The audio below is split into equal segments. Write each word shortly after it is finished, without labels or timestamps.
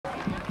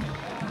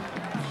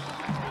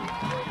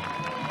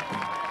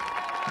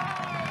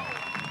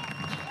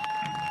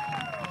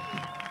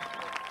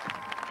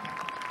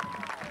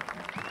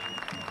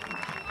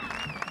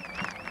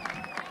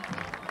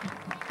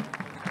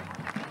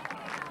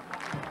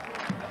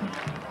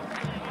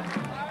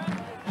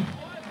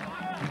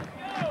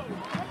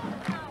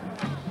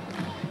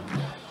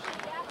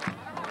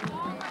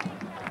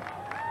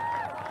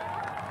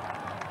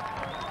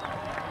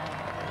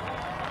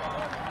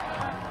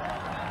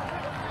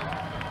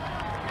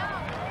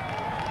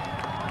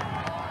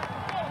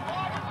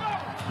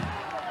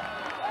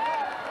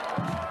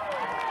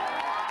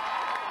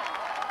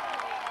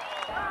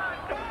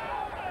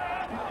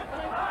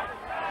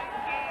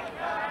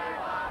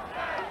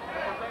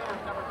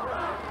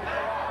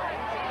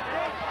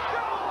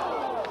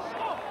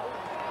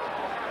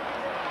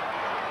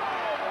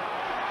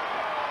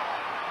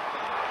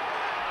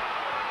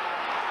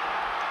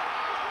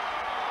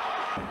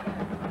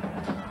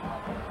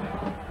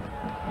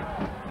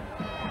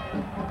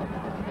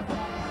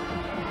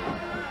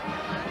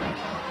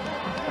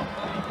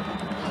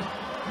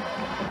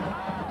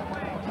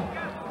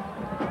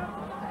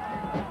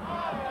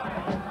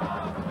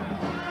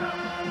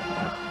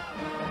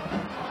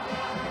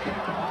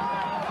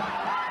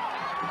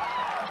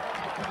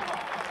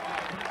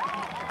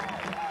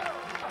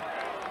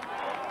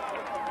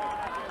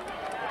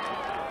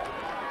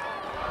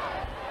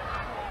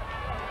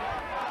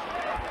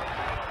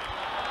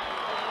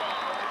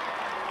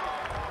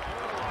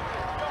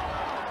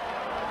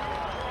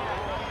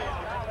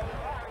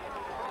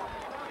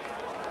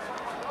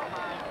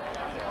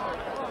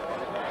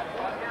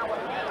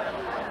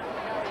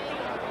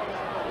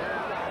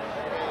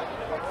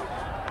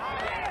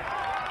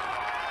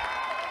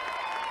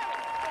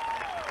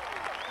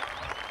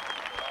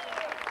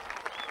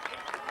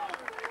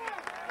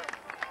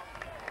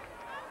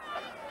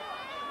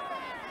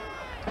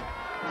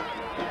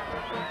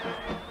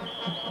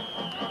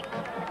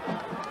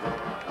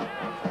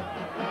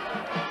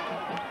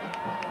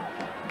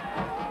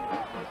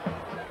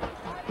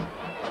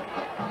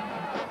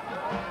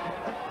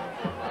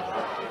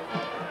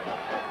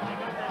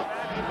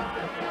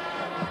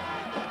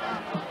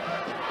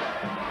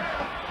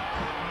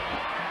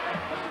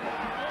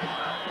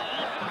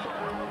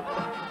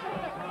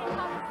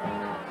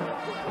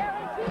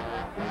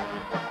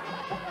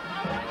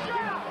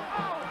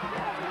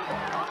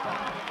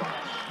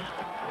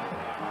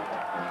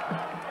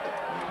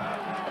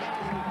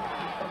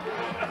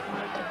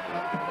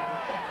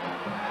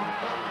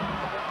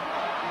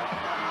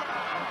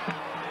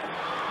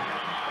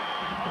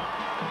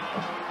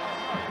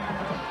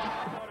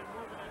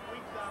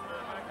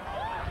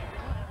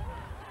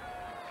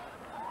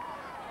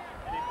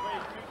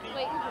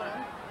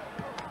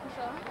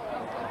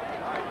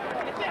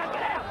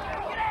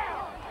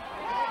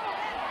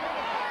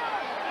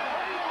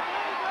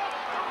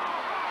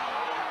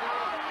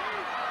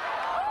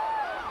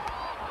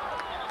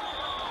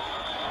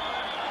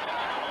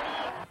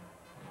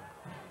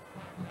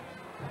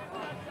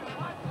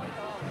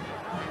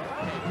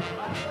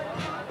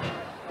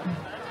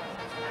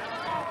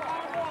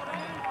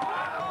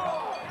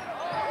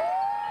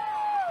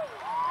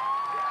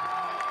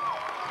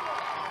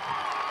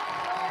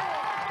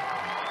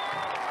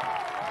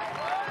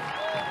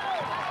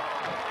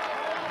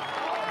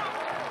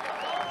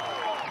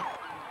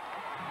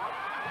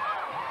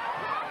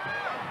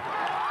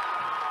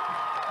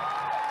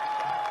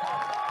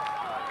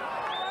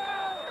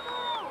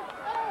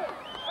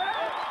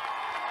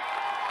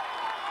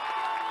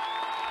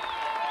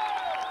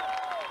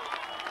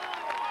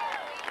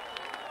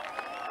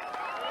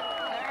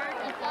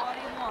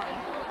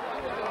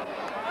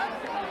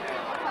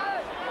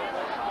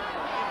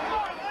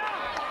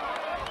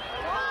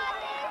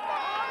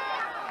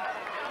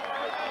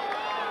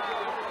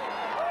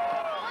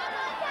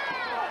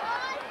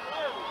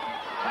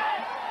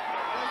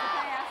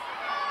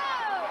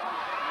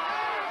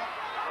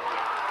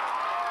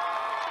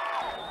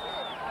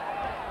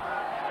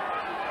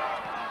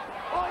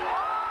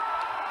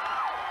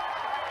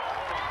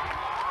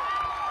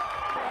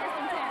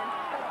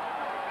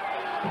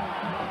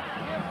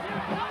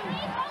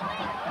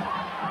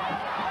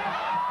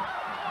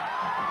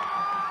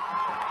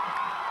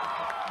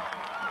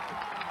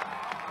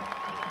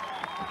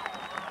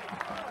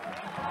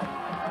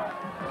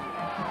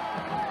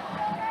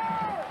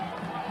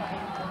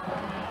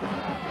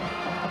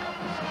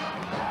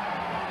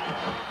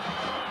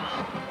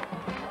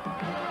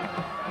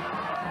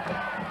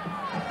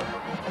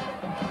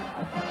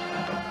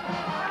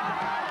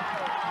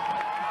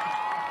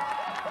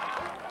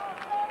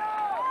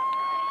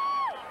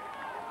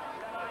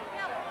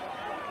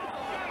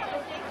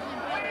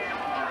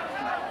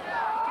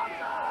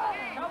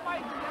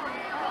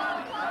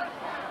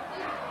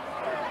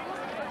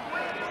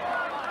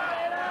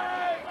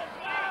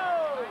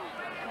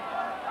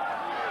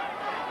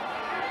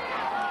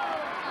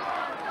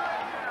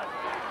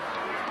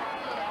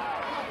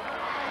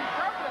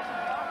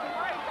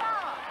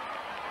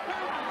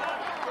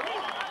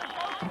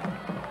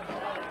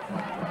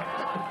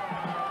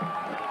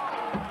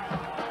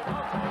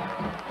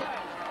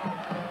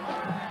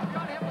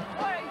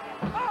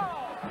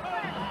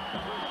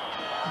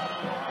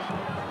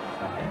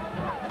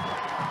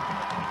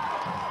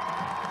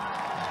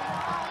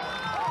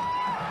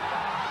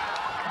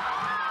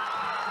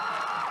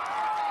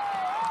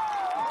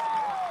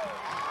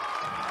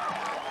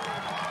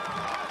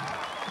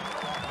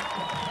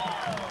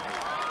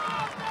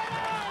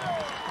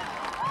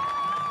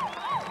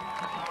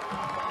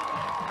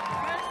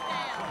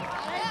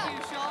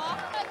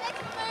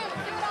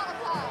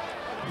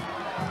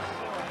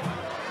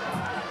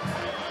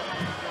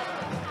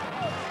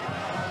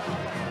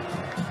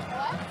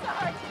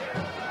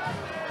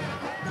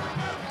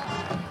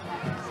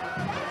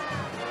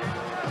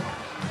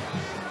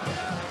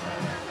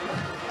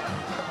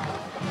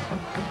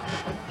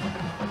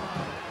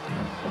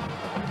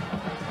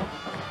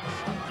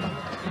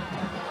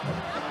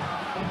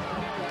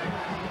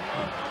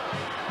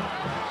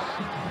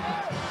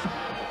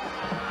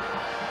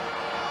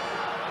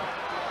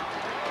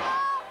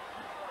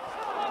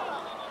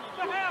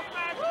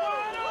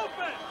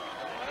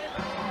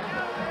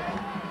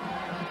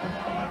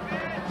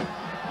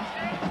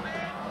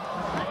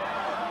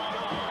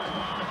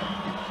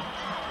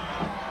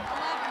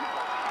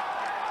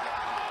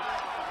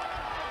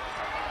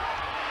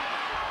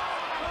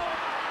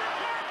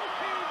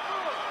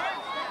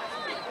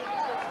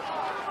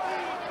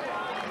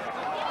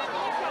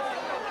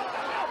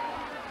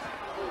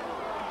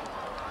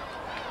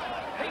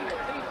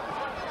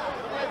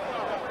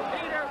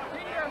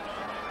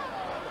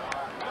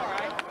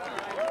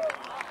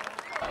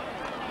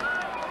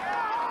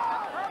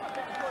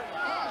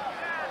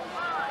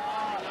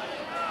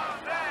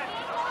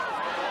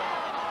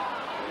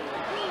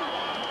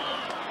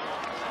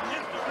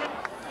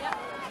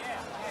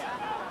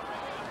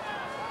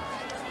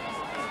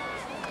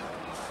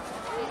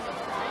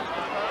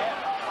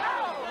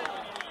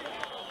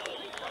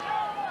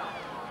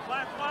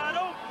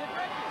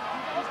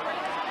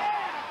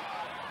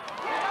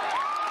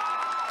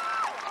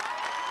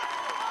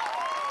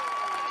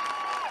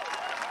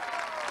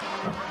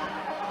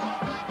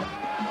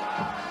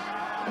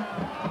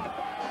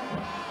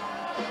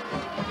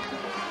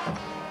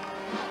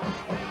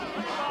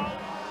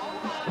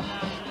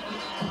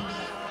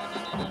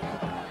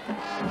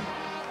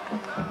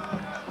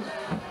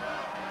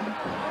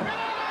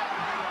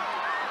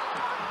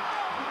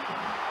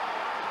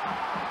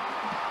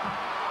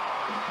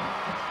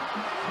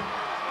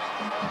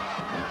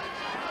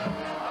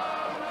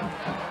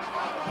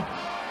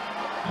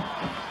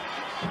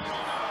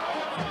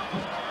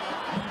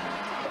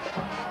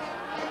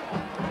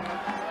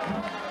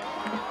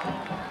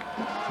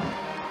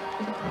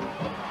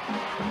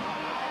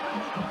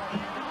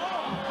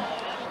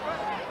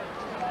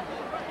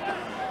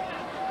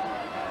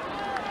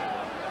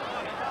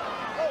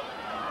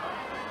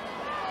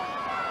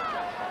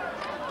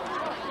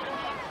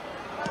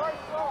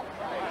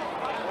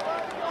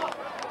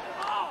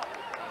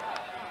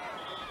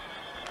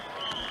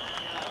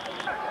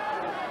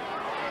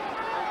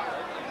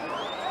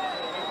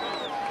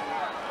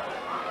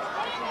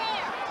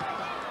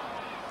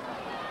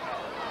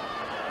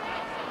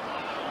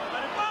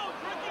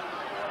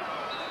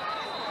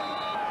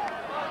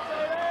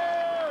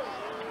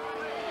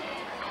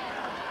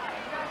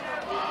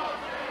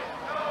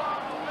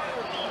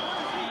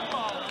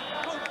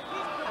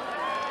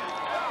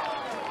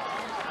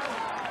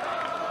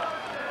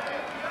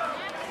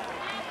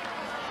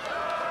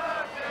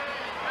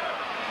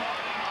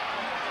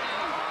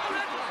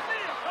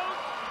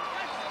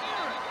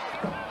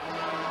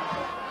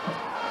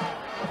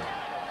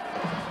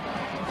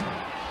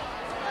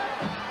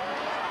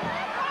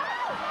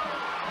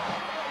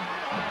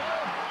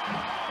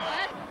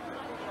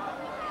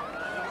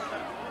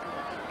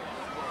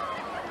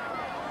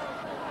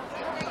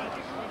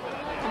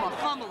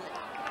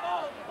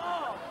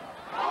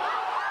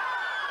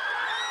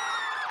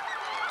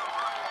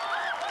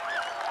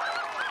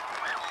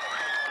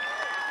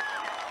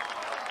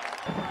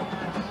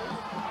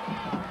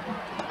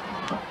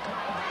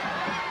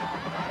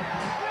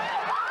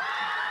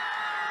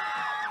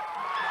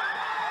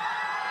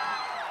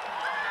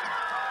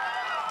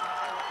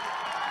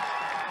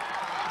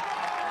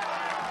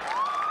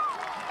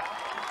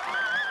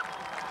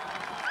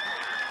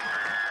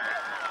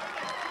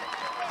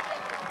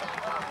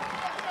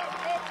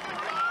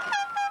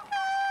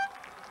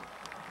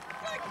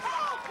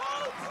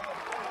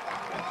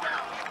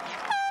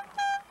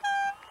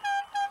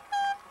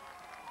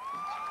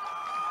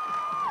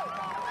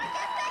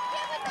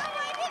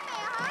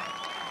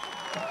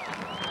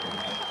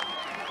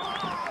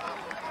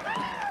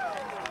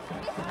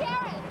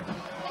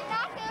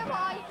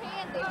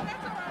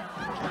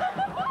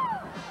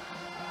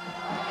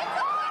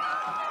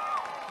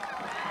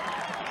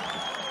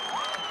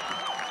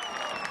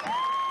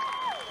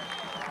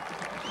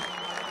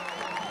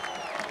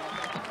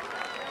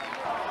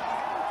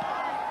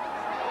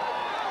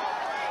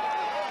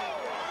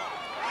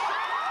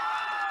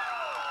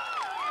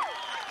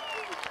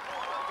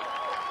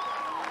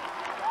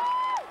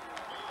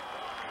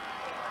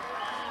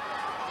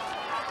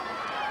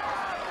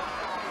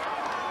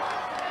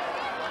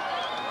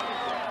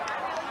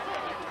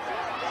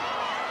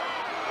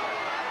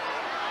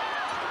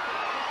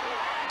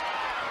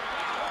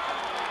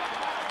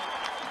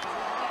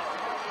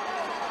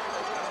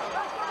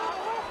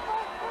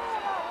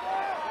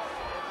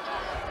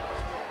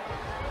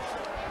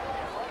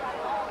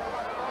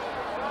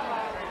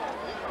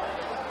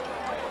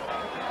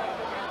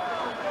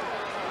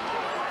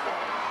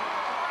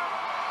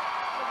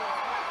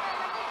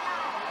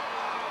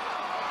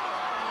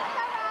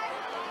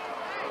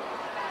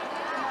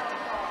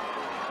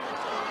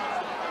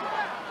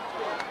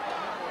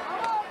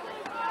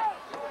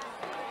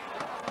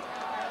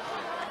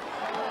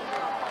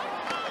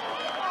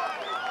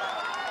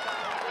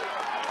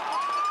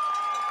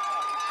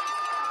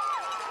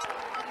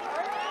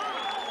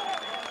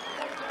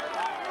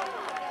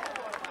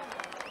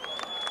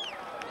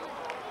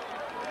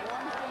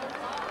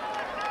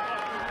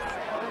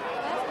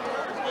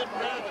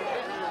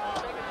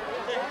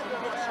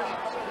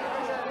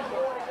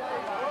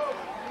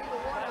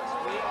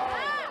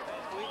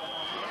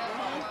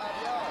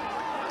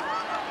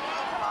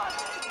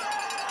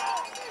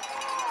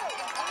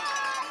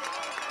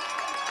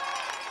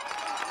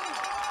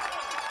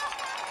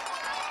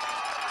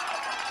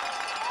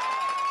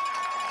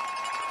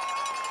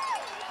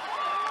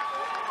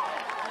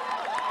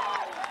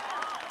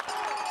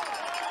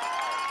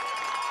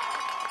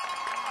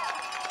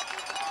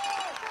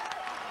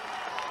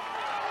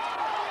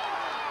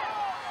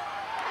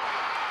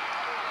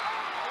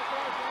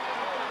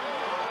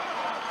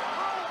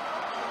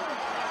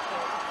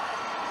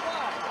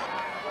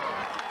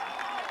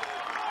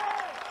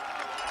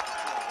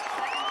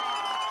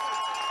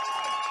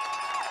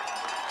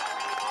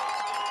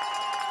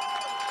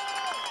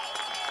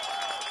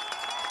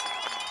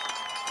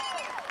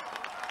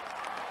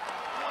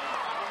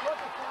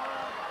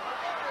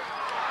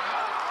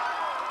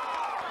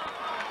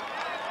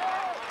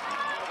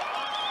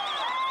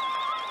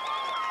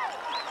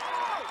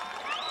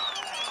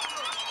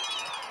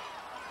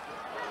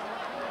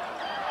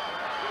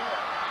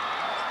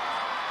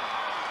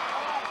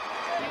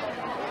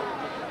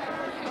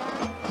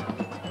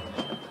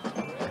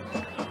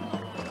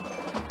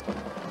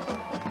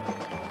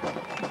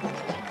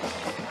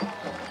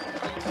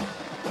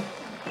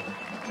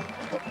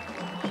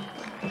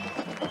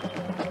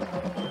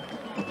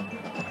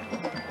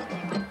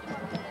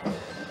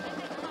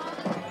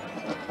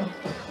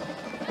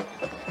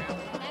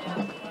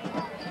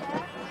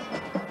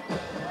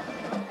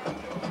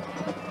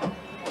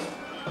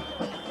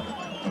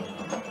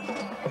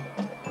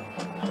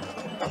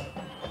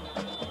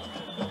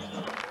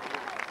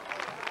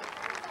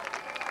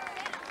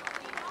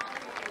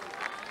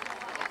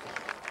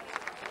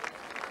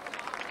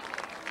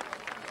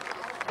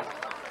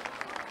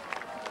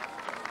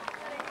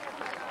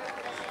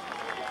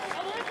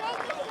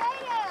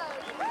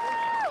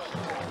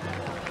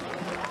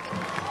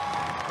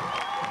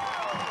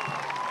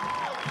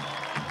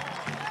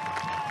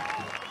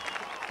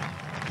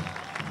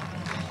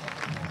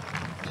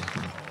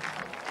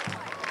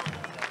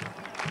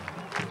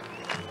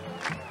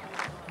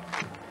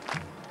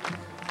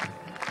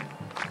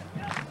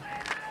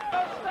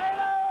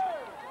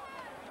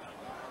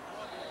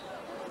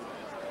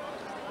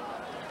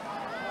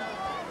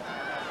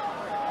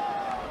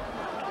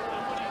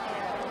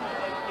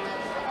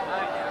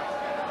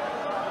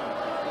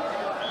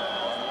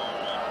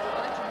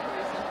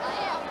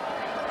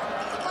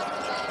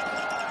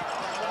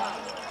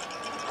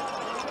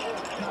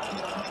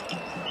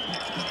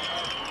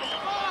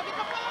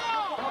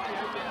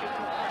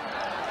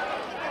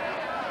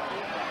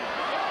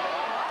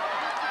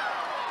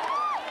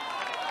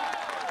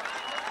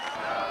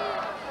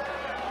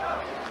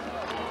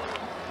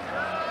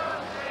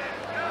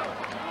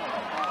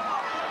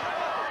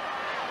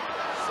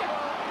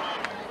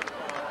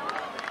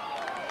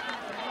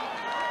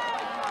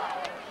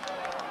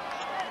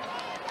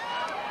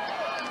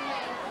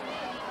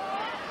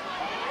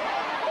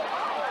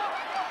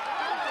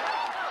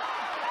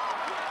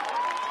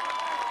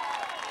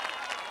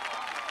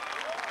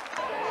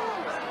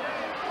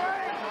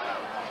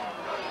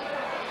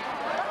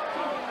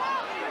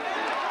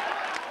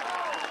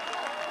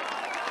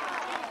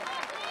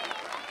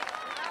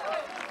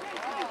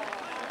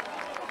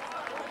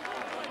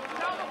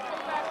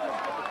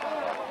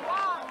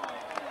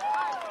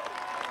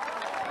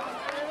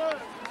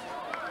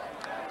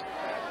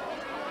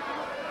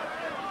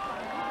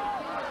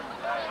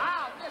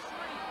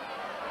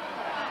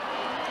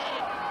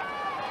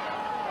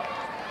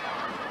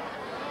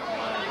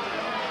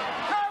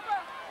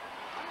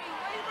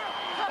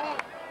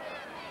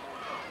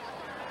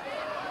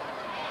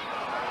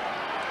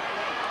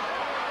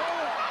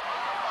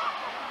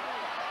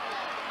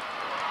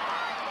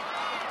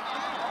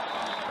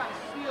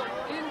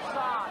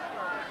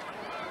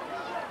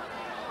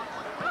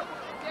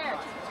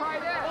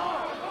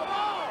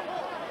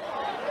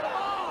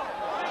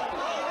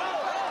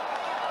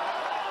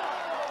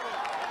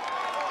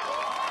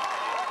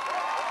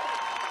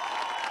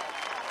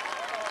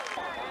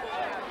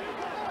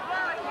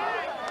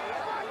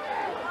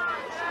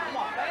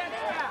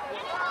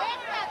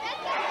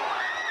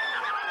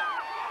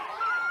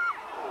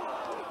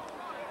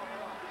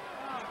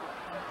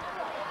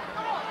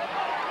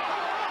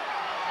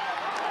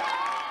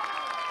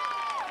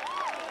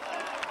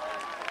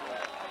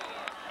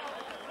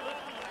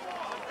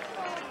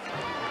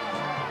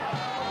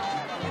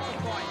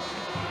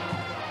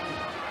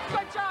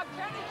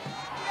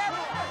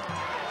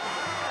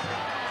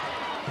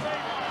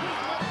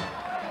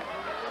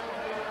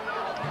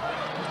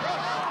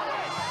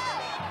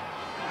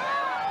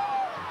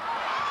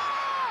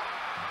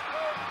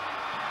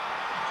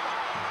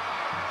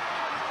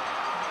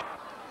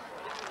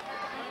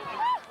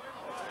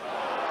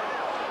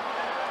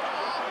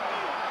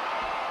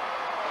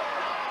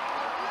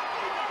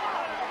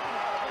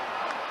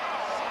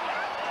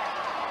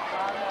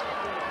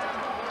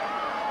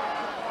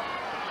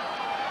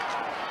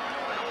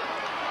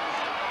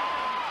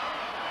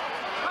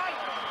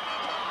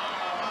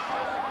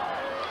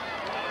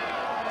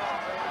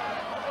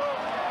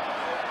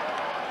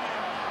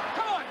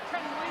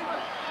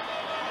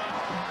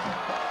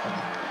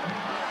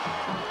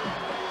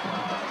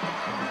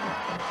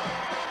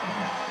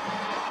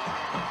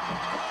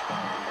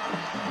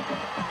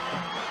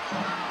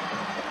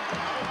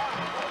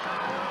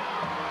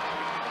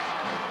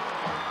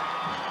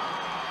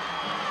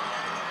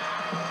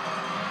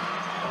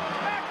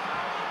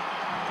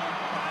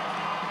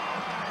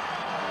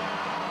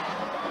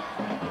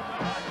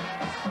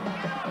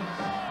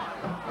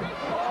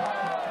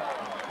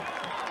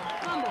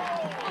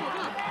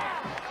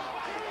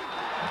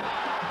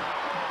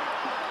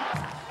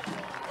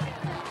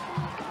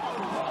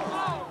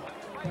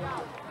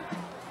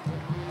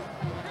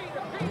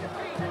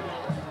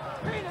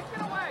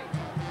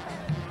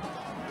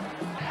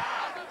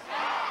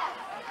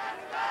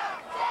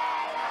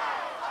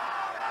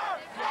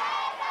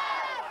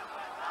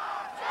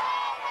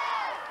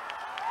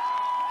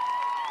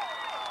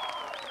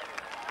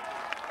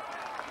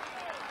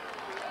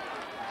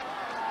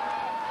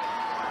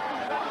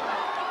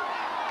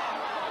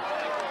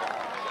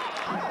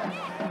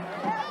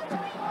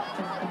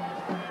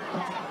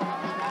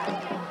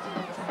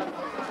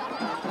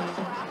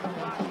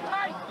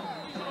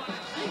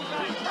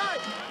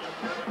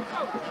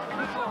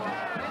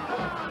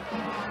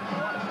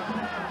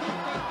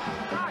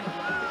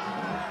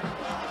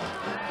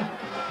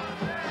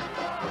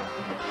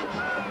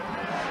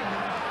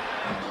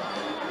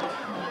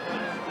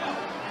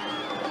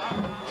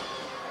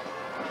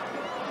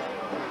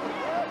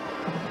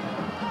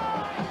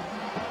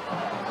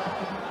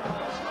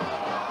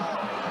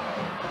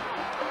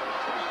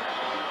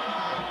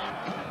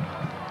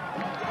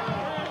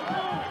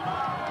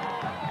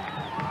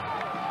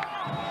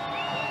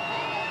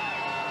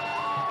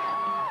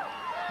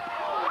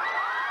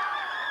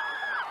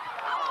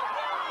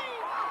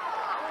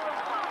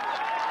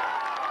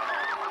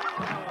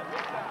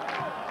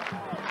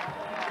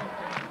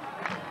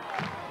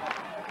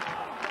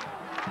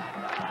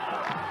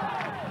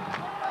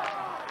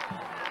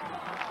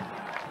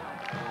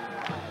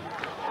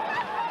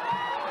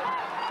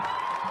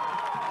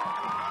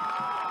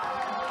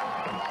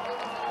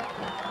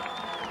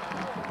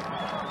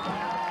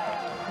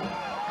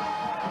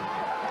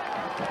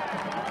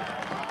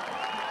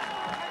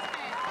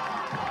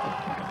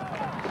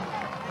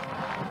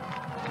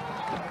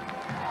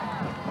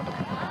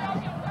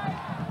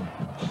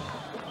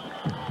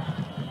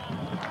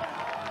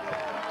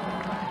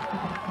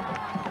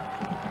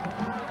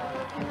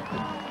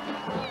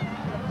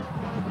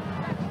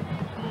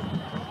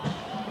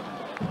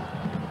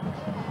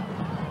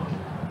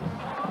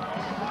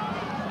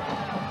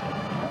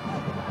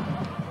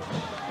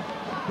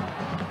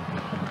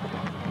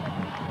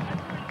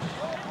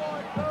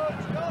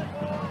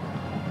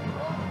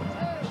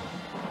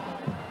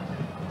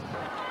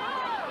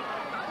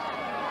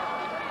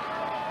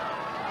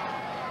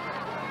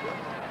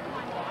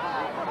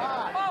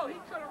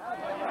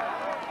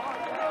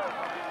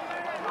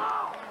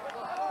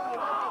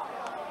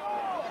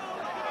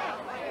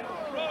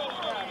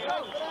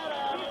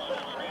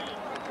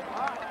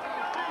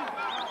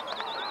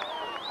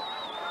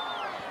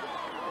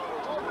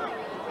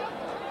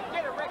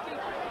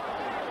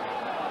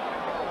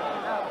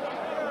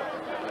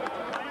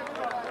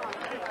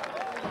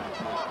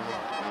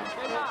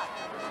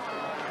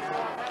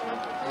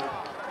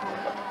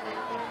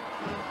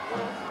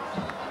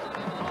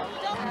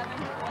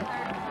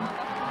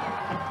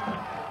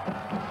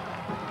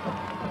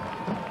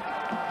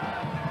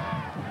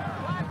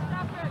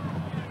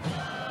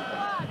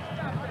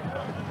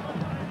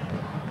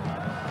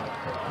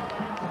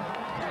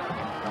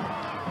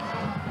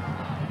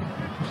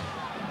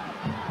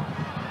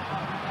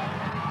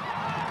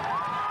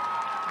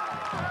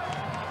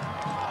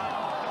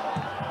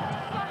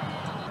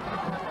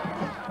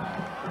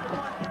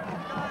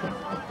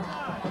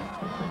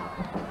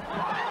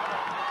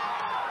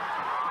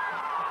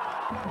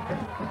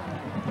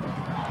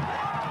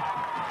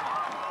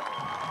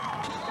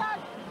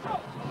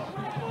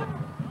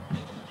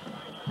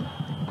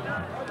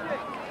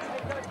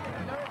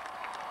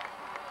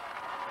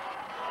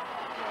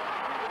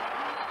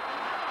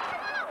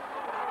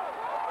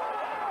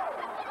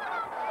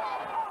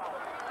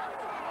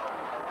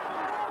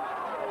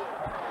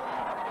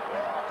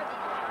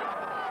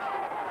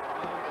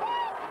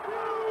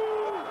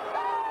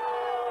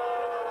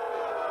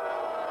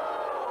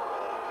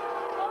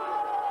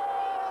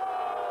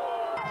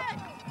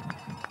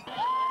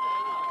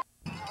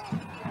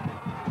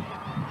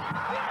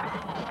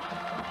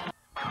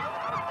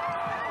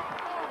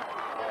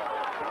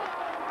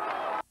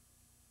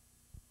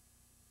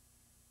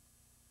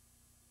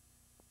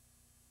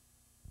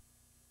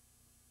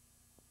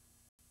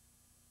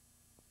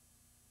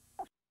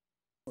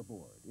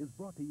Board is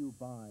brought to you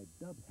by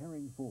Dub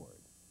Herring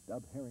Ford,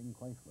 Dub Herring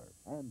Chrysler,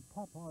 and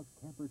Pawpaw's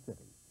Camper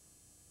City.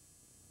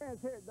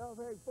 Friends, here at Dub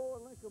Herring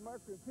Ford, Lincoln,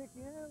 Mercury, and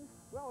Picayune,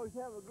 we always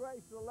have a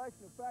great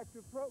selection of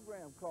factory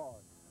program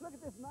cars. Look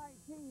at this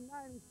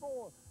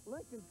 1994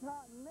 Lincoln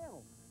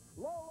Continental.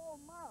 Low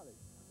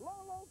mileage,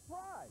 low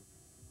price,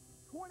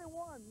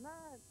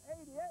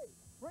 $21,988.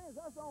 Friends,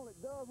 that's only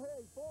at Dub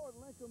Herring Ford,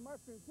 Lincoln,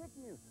 Mercury, and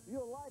Picayune.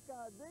 You'll like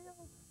our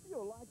deals.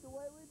 You'll like the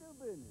way we do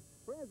business.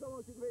 Friends, I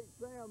want you to meet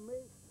Sam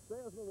Meek,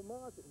 salesman of the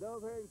month at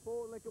Dub Herring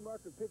Ford, Lincoln,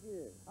 Mercury,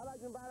 Picayune. I'd like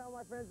to invite all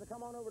my friends to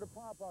come on over to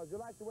Pawpaw's. You'll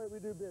like the way we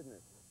do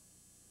business.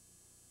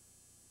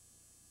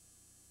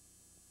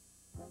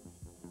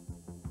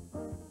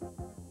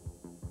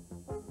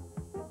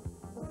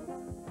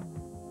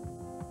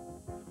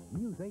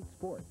 News 8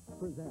 Sports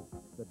presents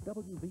the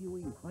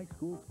WVUE High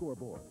School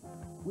Scoreboard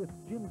with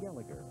Jim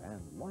Gallagher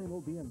and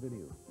Lionel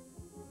Bienvenu.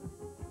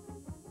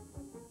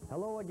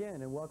 Hello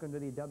again, and welcome to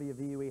the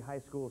WVUE High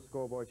School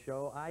Scoreboard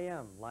Show. I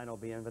am Lionel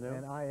Bienvenu.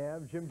 And I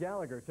am Jim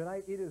Gallagher.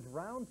 Tonight, it is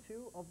round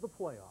 2 of the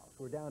playoffs.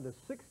 We're down to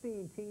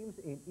 16 teams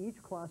in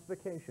each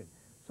classification.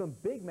 Some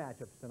big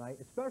matchups tonight,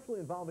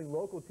 especially involving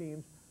local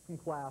teams from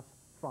Class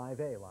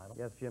 5A, Lionel.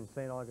 Yes, Jim,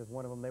 St. Aug is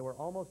one of them. They were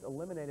almost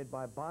eliminated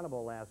by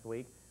Bonneville last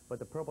week, but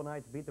the Purple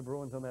Knights beat the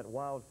Bruins on that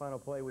wild final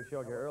play we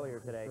showed you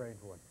earlier today.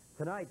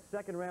 Tonight's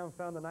second round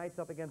found the Knights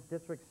up against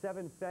District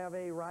 7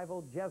 5A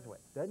rival Jesuit.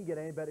 Doesn't get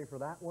any better for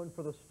that one.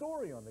 For the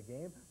story on the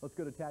game, let's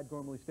go to Tad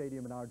Gormley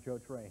Stadium and our Joe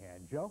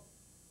Trahan. Joe?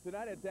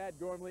 Tonight at Tad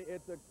Gormley,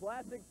 it's a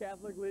classic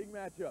Catholic League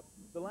matchup.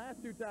 The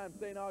last two times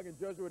St. Aug and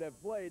Jesuit have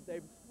played,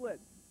 they've split.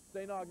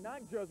 St. Aug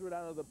knocked Jesuit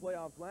out of the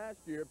playoffs last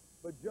year,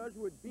 but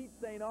Jesuit beat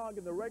St. Aug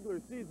in the regular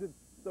season.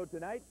 So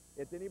tonight,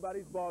 it's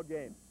anybody's ball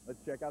game. Let's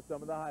check out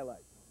some of the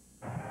highlights.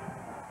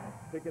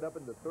 Pick it up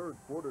in the third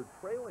quarter,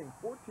 trailing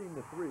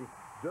 14-3.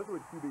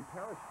 Jesuit QB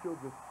Paris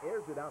Childress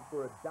airs it out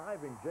for a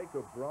diving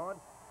Jacob Braun.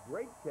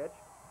 Great catch,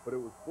 but it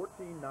was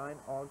 14-9,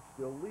 Aug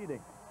still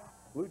leading.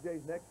 Blue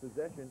Jays' next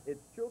possession,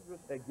 it's Childress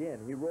again.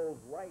 He rolls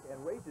right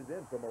and races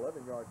in from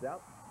 11 yards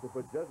out to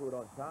put Jesuit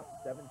on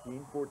top,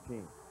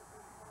 17-14.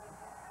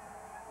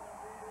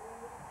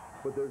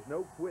 But there's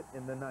no quit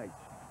in the Knights.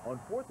 On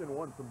 4th and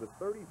 1 from the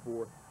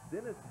 34,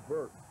 Dennis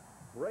Burks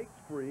breaks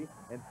free,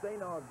 and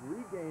St. Aug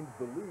regains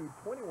the lead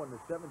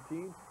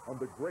 21-17 on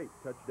the great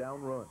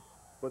touchdown run.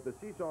 But the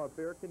seesaw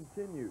affair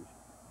continues.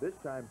 This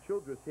time,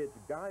 Childress hits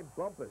Guy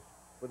Bumpus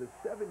with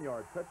a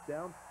 7-yard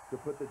touchdown to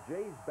put the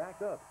Jays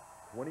back up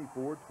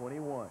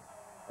 24-21.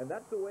 And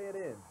that's the way it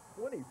ends,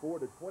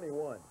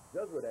 24-21.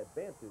 Jesuit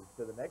advances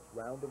to the next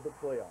round of the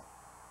playoffs.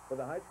 For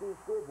the high school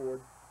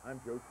scoreboard, I'm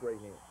Joe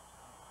Trahan.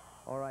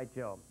 All right,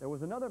 Joe. There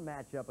was another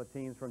matchup of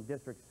teams from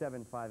District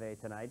 7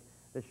 5A tonight.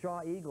 The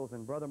Shaw Eagles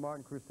and Brother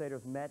Martin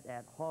Crusaders met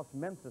at Hoss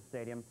Mensa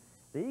Stadium.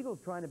 The Eagles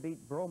trying to beat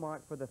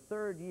Bromont for the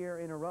third year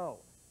in a row.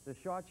 The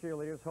Shaw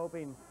cheerleaders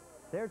hoping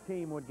their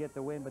team would get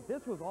the win, but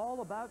this was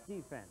all about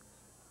defense.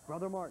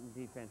 Brother Martin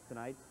defense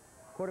tonight.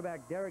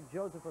 Quarterback Derek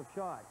Joseph of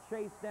Shaw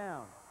chased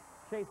down,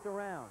 chased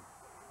around,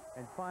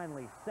 and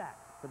finally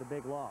sacked for the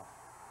big loss.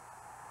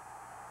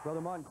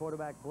 Brother Martin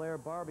quarterback Blair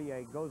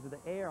Barbier goes to the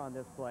air on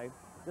this play.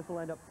 This will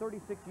end up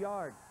 36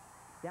 yards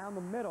down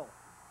the middle.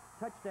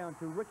 Touchdown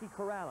to Ricky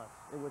Corrales.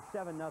 It was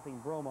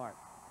 7-0 Bromart.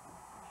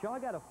 Shaw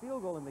got a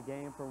field goal in the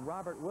game from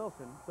Robert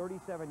Wilson,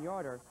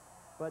 37-yarder,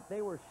 but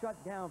they were shut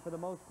down for the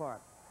most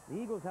part.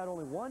 The Eagles had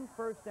only one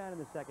first down in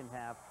the second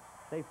half.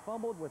 They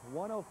fumbled with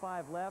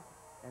 1:05 left,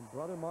 and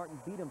Brother Martin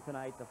beat them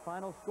tonight. The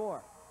final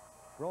score,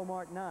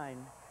 Bromart 9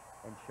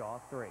 and Shaw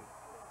 3.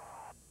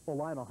 Well,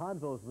 Lionel,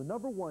 Hahnville is the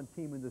 #1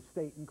 team in the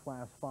state in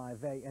Class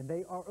 5A, and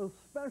they are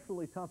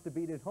especially tough to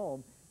beat at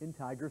home in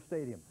Tiger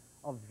Stadium.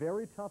 A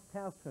very tough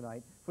task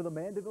tonight for the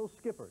Mandeville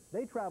Skippers.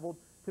 They traveled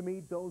to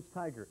meet those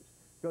Tigers.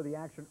 Go the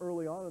action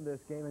early on in this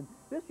game, and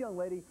this young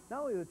lady,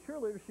 not only the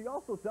cheerleader, she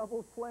also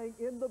doubles playing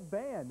in the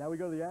band. Now we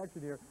go to the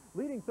action here.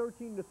 Leading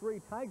 13-3,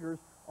 Tigers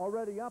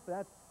already up.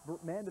 That's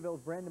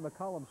Mandeville's Brandon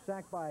McCollum,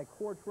 sacked by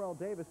Cortrell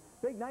Davis.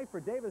 Big night for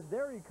Davis.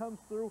 There he comes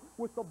through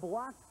with the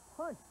blocked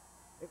punt.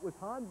 It was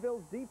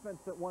Hahnville's defense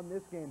that won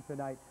this game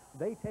tonight.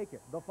 They take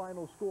it. The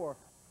final score,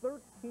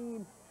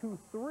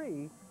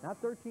 13-3,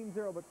 not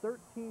 13-0, but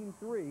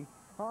 13-3,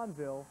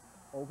 Hahnville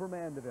over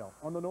Mandeville.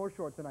 On the North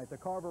Shore tonight, the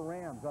Carver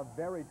Rams, a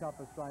very tough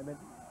assignment.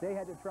 They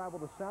had to travel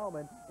to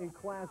Salmon in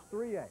Class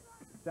 3A.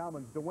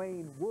 Salmon's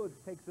Dwayne Woods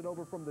takes it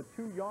over from the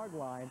 2-yard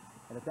line,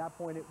 and at that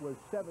point it was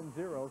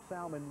 7-0,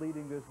 Salmon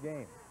leading this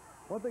game.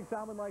 One thing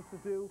Salmon likes to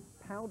do,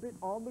 pound it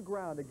on the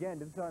ground. Again,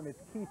 this time it's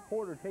Keith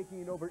Porter taking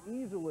it over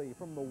easily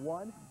from the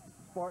 1.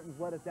 Spartans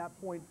led at that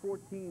point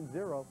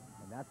 14-0,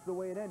 and that's the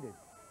way it ended.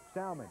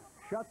 Salmon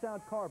shuts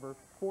out Carver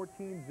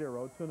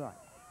 14-0 tonight.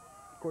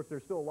 Of course,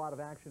 there's still a lot of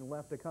action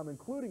left to come,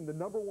 including the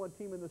 #1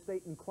 team in the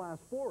state in Class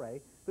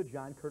 4A, the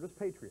John Curtis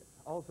Patriots.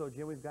 Also,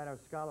 Jim, we've got our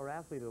Scholar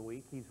Athlete of the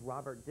Week. He's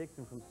Robert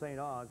Dixon from St.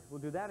 Aug.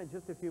 We'll do that in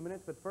just a few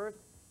minutes, but first,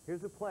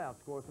 here's the playoff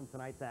scores from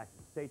tonight's action.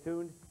 Stay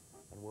tuned,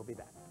 and we'll be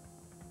back.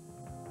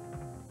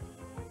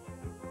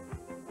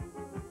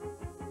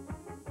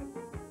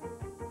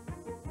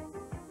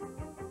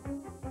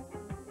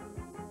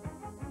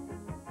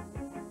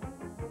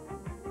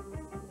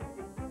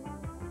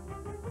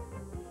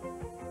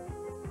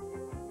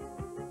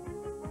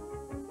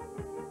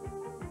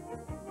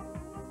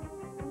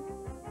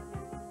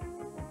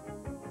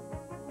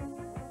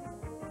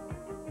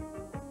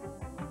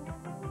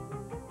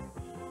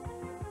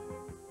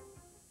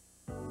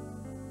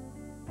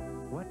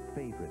 What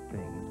favorite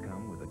things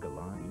come with a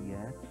Galant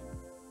E-Ads?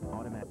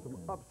 Automatic. Some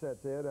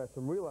upsets, Ed,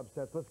 some real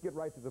upsets. Let's get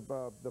right to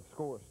the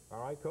scores.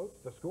 All right, Coach,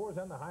 the scores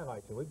and the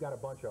highlights, and we've got a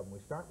bunch of them. We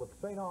start with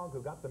St. Aug,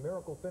 who got the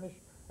miracle finish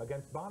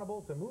against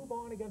Bonneville to move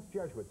on against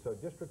Jesuit. So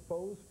district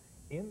foes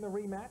in the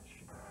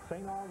rematch.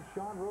 St. Aug's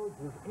Sean Rhodes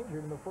was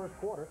injured in the first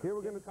quarter. Here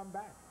we're going to come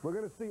back. We're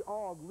going to see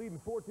Aug leading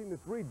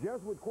 14-3.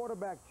 Jesuit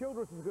quarterback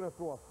Childress is going to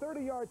throw a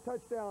 30-yard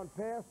touchdown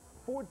pass.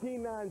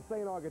 14-9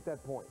 St. Aug at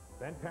that point.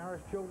 Then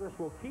Paris Childress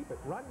will keep it.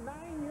 Run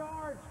 9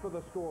 yards for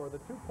the score. The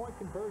 2-point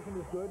conversion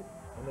is good,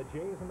 and the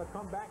Jays in the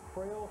comeback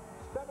trail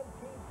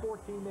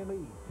 17-14 they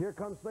lead. Here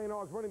comes St.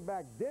 Aug's running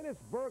back. Dennis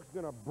Burke's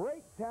going to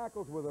break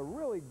tackles with a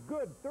really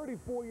good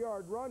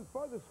 34-yard run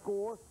for the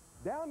score.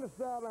 Down the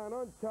sideline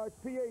untouched.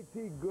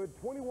 PAT good.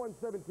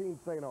 21-17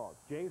 St. Aug.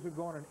 Jays would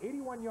go on an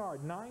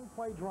 81-yard,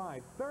 9-play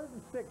drive. 3rd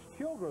and 6,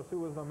 Childress, who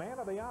was the man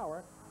of the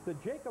hour, to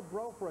Jacob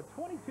Bro for a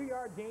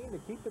 22-yard gain to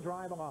keep the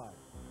drive alive.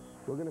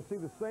 We're going to see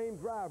the same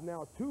drive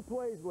now. 2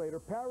 plays later,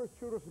 Paris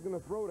Chudas is going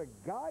to throw to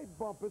Guy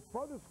Bumpus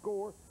for the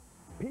score.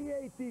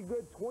 PAT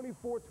good,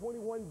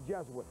 24-21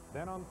 Jesuit.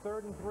 Then on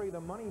 3rd and 3,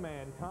 the money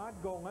man, Todd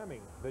Golemi,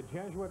 the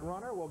Jesuit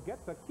runner, will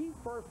get the key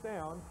first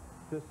down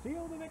to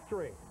seal the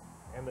victory.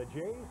 And the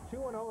Jays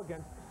 2-0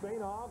 against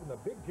St. Aug, and the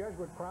big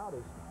Jesuit crowd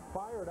is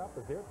fired up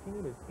as their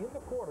team is in the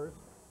quarters,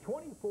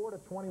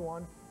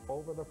 24-21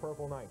 over the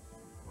Purple Knights.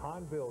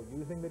 Hahnville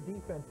using the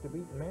defense to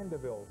beat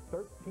Mandeville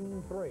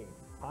 13-3.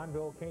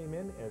 Hahnville came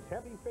in as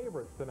heavy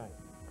favorites tonight.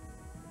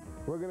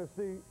 We're going to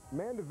see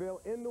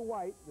Mandeville in the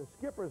white. The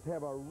Skippers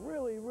have a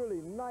really,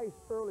 really nice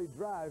early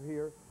drive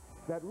here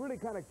that really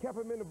kind of kept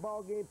them in the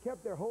ball game,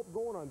 kept their hope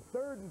going on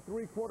 3rd and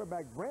 3.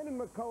 Quarterback Brandon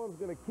McCullum's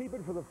going to keep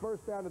it for the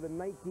first down to the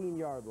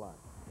 19-yard line.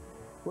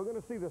 We're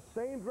going to see the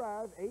same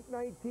drive,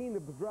 8-19.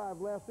 The drive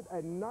lasted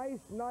a nice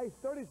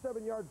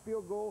 37-yard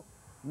field goal.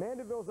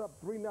 Mandeville's up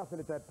 3-0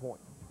 at that point.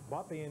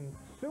 But the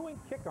ensuing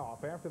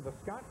kickoff after the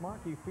Scott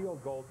Markey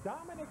field goal,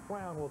 Dominic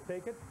Brown will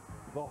take it.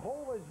 The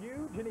hole is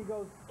huge, and he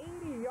goes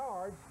 80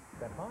 yards.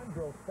 That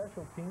Hahnville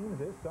special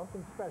teams is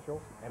something special,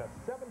 and a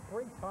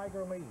 7-3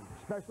 Tiger lead.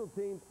 Special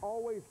teams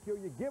always kill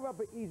you. Give up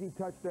an easy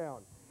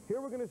touchdown. Here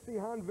we're going to see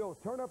Hahnville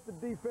turn up the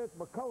defense.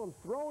 McCullum's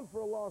thrown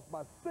for a loss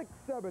by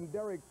 6'7",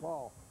 Derek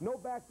Paul. No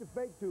back to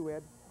fake to,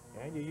 Ed.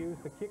 And you use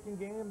the kicking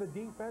game, the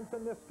defense,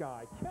 and this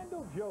guy,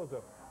 Kendall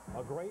Joseph.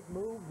 A great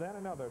move, then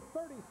another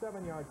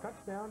 37-yard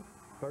touchdown.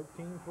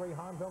 13-3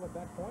 Hahnville at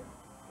that point,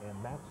 and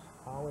that's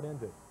how it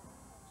ended.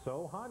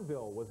 So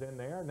Hahnville was in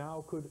there.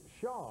 Now could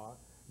Shaw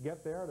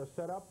get there to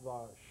set up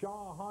the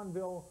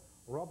Shaw-Hahnville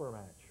rubber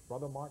match?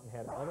 Brother Martin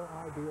had other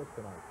ideas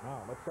tonight.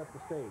 Now let's set the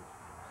stage.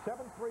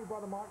 7-3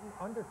 Brother Martin,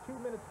 under 2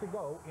 minutes to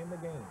go in the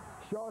game.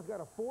 Shaw's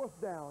got a 4th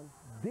down,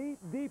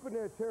 deep in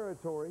their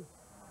territory.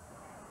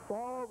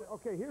 Oh,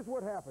 okay, here's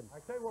what happened. I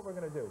tell you what we're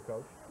going to do,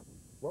 Coach.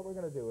 What we're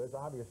going to do is,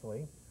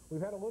 obviously,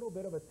 we've had a little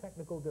bit of a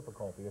technical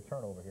difficulty, a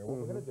turnover here. What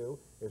we're going to do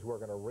is we're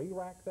going to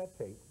re-rack that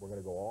tape. We're going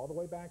to go all the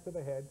way back to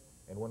the head,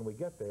 and when we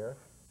get there,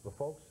 the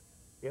folks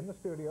in the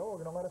studio are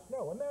going to let us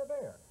know, and they're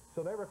there.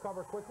 So they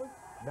recover quickly.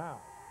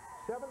 Now,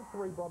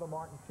 7-3 Brother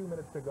Martin, 2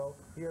 minutes to go.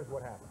 Here's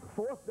what happened.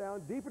 4th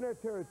down, deep in their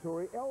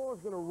territory.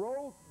 Elroy's going to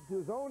roll to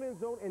his own end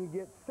zone and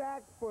get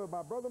sacked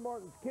by Brother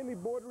Martin's Kenny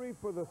Bordery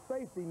for the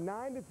safety.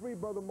 9-3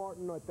 Brother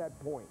Martin at that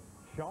point.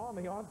 Shaw on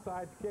the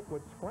onside kick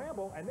would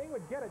scramble, and they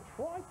would get it.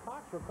 Troy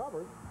Cox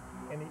recovers,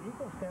 and the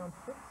Eagles down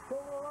 6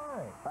 still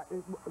alive.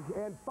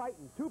 And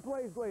fighting. 2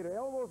 plays later,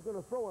 Elroy's going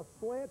to throw a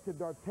slant to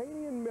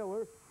D'Artagnan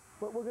Miller,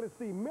 but we're going to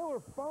see Miller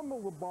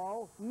fumble the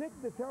ball. Nick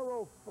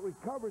DeTero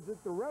recovers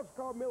it. The refs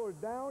call Miller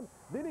down.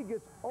 Then he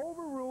gets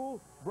overruled.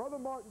 Brother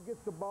Martin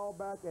gets the ball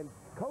back, and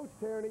Coach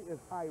Tierney is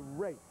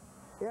irate.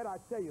 Ed, I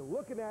tell you,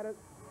 looking at it,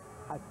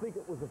 I think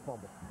it was a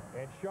fumble.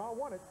 And Shaw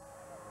won it.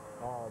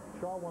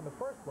 Shaw won the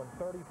first one,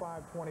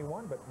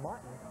 35-21, but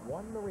Martin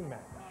won the rematch.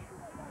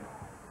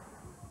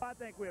 I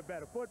think we're a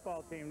better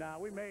football team now.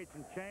 We made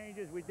some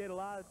changes. We did a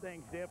lot of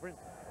things different.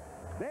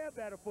 They're a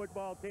better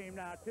football team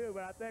now, too,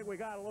 but I think we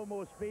got a little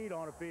more speed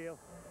on the field.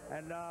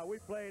 And we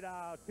played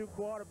our 2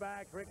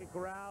 quarterbacks, Ricky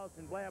Corrales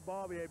and Blair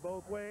Barbier,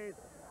 both ways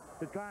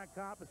to try and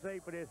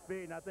compensate for their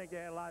speed, and I think they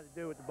had a lot to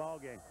do with the ball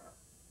game.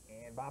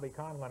 And Bobby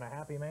Conlon, a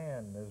happy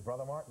man, his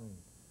brother Martin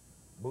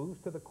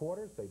moves to the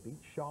quarters. They beat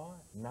Shaw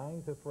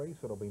 9-3, so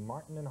it'll be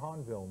Martin and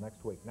Hahnville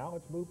next week. Now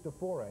let's move to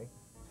 4A.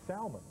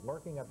 Salmon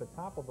lurking at the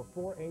top of the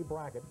 4A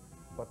bracket,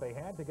 but they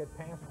had to get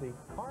past the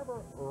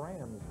Carver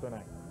Rams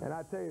tonight. And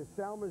I tell you,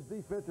 Salmon's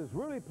defense is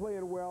really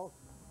playing well.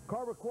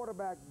 Carver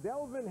quarterback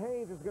Delvin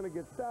Haynes is going to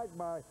get sacked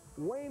by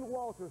Wayne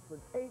Walters for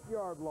an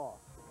 8-yard loss.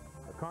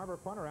 The Carver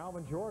punter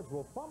Alvin George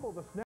will fumble the snap.